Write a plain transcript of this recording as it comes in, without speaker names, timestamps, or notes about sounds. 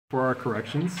For our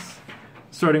corrections,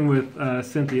 starting with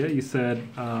Cynthia, you said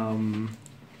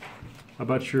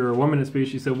about your 1 minute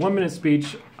speech. You said 1 minute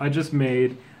speech. I just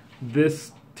made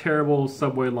this terrible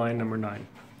subway line number 9.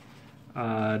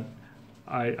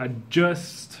 I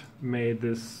just made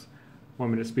this 1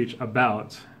 minute speech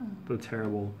about the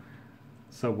terrible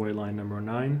subway line number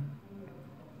 9.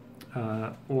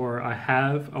 Or I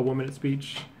have a 1 minute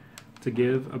speech to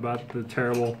give about the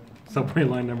terrible subway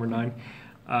line number 9.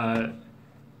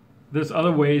 There's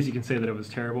other ways you can say that it was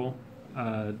terrible,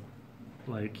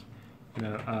 like,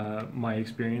 my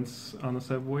experience on the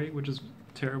subway, which is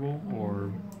terrible,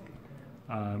 or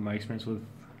my experience with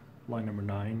line number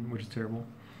 9, which is terrible.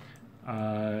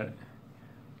 The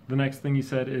next thing you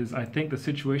said is, I think the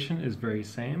situation is very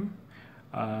same.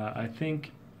 I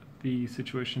think the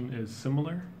situation is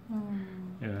similar.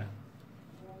 Yeah.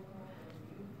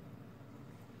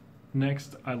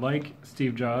 Next, I like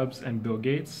Steve Jobs and Bill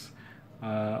Gates.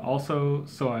 Also,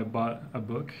 so I bought a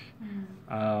book.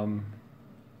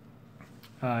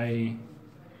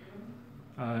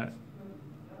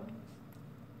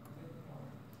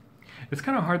 It's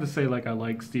kind of hard to say, like, I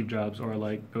like Steve Jobs or I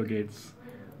like Bill Gates.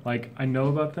 Like, I know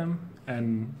about them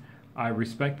and I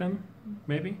respect them,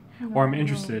 maybe, or I'm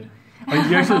interested. Oh,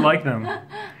 you actually like them?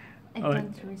 I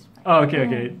don't respect. Oh,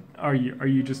 okay. Are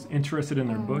you just interested in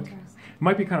their book? It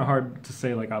might be kind of hard to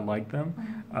say, like, I like them,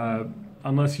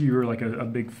 unless you're like a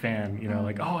big fan,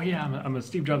 like, oh yeah, I'm a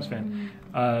Steve Jobs fan.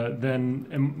 Then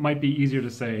it might be easier to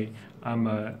say I'm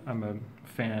a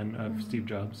fan of Steve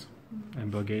Jobs and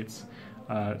Bill Gates.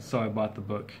 So I bought the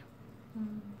book.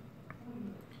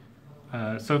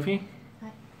 Sophie,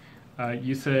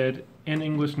 you said in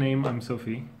English name I'm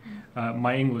Sophie.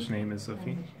 My English name is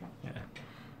Sophie. Yeah.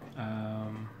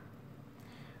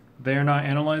 They are not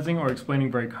analyzing or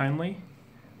explaining very kindly.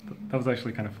 That was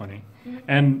actually kind of funny.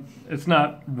 And it's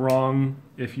not wrong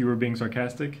if you were being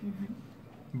sarcastic,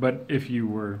 but if you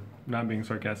were not being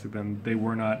sarcastic, then they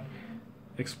were not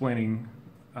explaining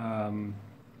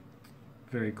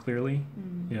very clearly.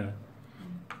 Yeah.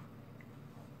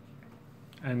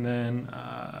 And then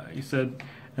you said,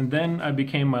 and then I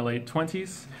became my late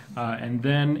 20s, and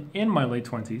then in my late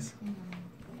 20s.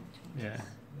 Yeah.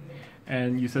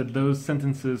 And you said those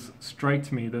sentences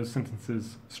struck me. Those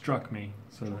sentences struck me.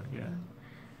 So yeah.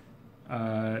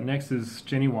 Next is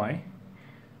Jenny Y.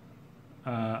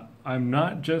 I'm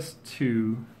not just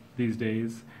 2 these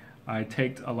days. I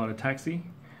take a lot of taxi.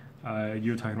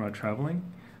 You were talking about traveling.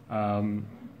 I'm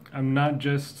not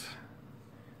just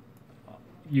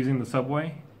using the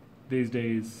subway these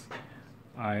days.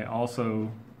 I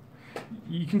also,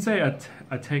 you can say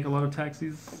I take a lot of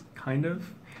taxis, kind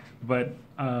of, but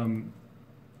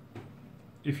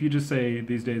if you just say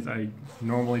these days I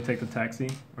normally take the taxi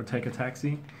or take a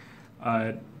taxi,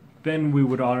 then we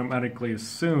would automatically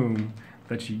assume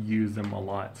that you use them a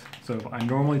lot. So if I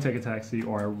normally take a taxi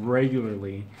or I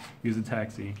regularly use a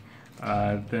taxi,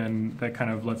 then that kind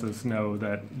of lets us know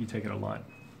that you take it a lot.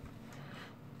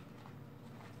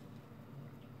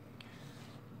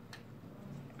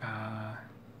 I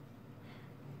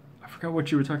forgot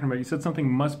what you were talking about. You said something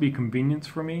must be convenient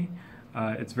for me.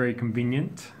 It's very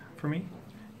convenient for me.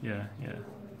 Yeah.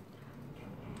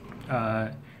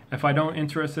 If I don't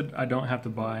interested, I don't have to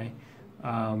buy.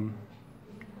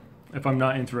 If I'm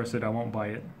not interested, I won't buy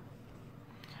it.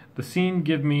 The scene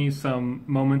give me some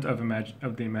moment of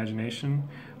the imagination.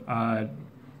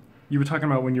 You were talking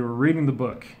about when you were reading the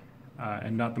book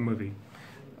and not the movie.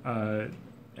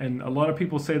 And a lot of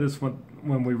people say this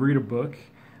when we read a book,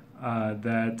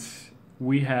 that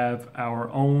we have our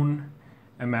own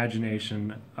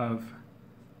imagination of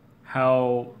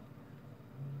how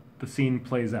the scene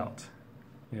plays out.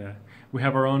 Yeah, we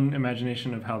have our own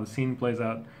imagination of how the scene plays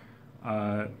out,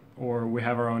 or we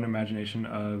have our own imagination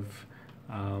of,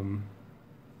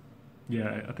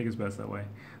 yeah, I think it's best that way.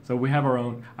 So we have our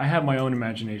own, I have my own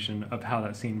imagination of how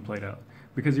that scene played out.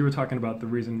 Because you were talking about the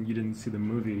reason you didn't see the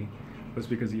movie was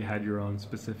because you had your own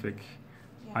specific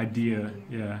idea.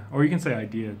 Yeah, or you can say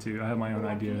idea too. I have my own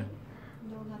idea.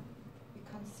 No, you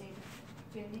can't say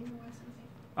the feeling or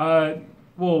something?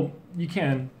 Well, you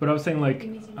can, but I was saying, like,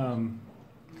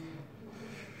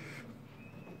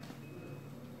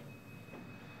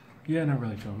 yeah, not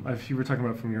really film. If you were talking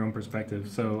about from your own perspective,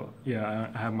 so yeah,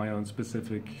 I have my own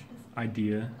specific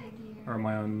idea or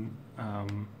my own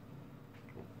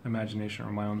imagination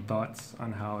or my own thoughts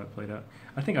on how it played out.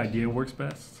 I think idea works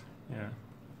best. Yeah.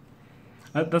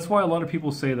 That's why a lot of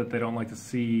people say that they don't like to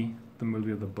see the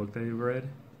movie or the book they read,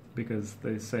 because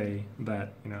they say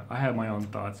that, I have my own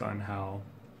thoughts on how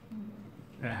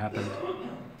it happened.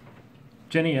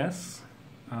 Jenny S.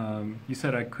 You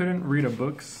said I couldn't read a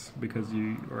books because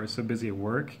you are so busy at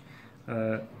work.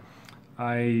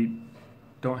 I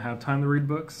don't have time to read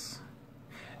books.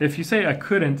 If you say I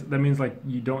couldn't, that means like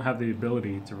you don't have the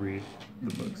ability to read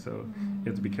the book. So you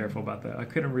have to be careful about that. I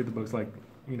couldn't read the books like,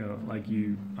 you know, like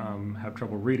you have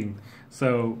trouble reading.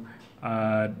 So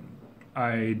I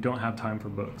don't have time for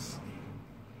books.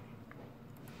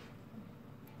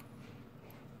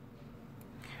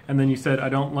 And then you said, I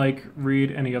don't like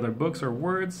read any other books or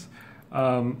words.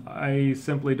 I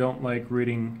simply don't like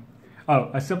reading. Oh,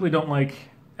 I simply don't like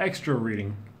extra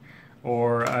reading.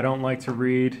 Or I don't like to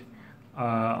read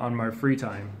on my free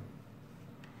time.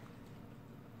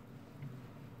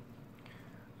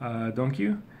 Don't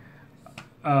you?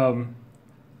 I'm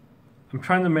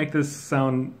trying to make this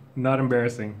sound not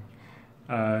embarrassing.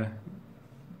 But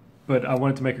I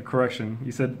wanted to make a correction.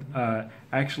 You said,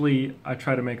 actually, I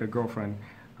try to make a girlfriend.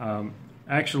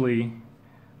 Actually,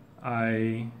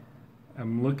 I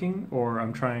am looking, or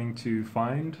I'm trying to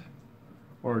find,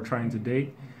 or trying to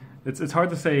date. It's hard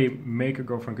to say make a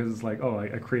girlfriend because it's like, oh,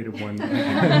 I created one.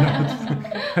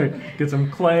 Get some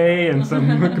clay and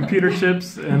some computer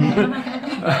chips,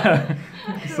 and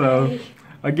so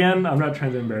again, I'm not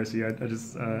trying to embarrass you. I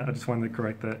just wanted to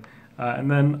correct that.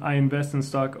 And then I invest in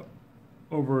stock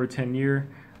over a 10-year.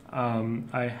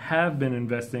 I have been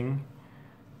investing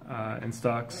in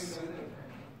stocks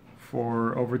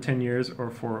for over 10 years or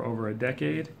for over a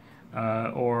decade,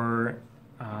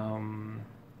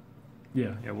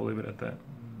 yeah, we'll leave it at that.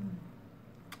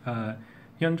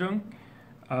 Hyunjung,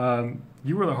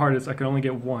 you were the hardest. I could only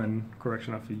get one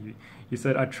correction off of you. You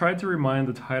said, I tried to remind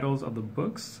the titles of the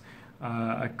books.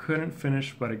 I couldn't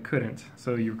finish, but I couldn't.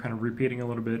 So you were kind of repeating a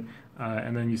little bit,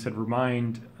 and then you said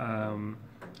remind, and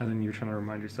then you were trying to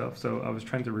remind yourself. So I was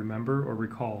trying to remember or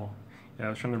recall. Yeah, I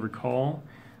was trying to recall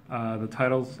the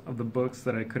titles of the books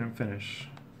that I couldn't finish.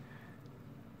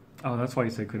 Oh, that's why you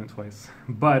say couldn't twice.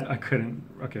 But I couldn't.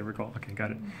 Okay, recall. Okay,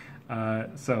 got it.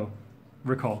 So,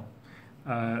 recall.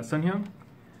 Sunhyung,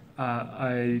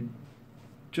 I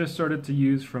just started to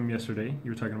use from yesterday.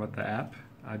 You were talking about the app.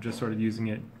 I just started using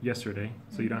it yesterday,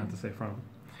 so you don't have to say from.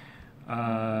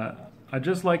 I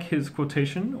just like his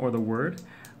quotation or the word.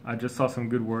 I just saw some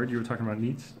good word. You were talking about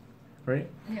needs, right?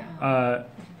 Yeah.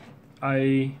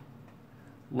 I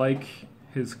like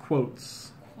his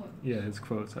quotes. Yeah, his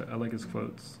quotes. I like his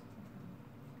quotes.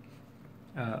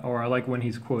 Or I like when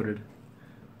he's quoted.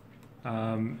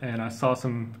 And I saw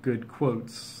some good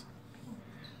quotes.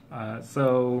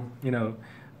 So, you know,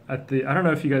 I don't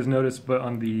know if you guys noticed, but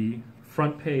on the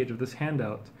front page of this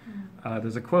handout,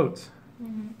 there's a quote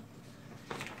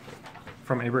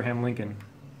from Abraham Lincoln.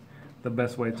 The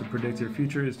best way to predict your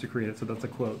future is to create it. So that's a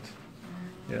quote.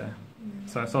 Yeah.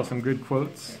 So I saw some good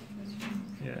quotes.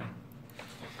 Yeah.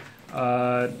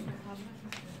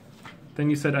 Then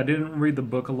you said I didn't read the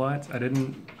book a lot. I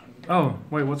didn't. Oh,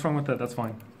 wait, what's wrong with that? That's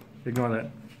fine. Ignore that.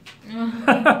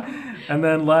 And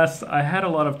then last, I had a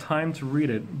lot of time to read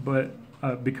it, but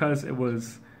because it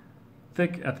was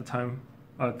thick at the time,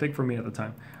 thick for me at the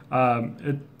time,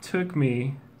 it took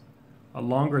me a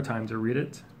longer time to read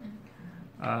it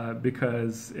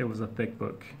because it was a thick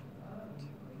book.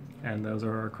 And those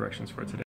are our corrections for today.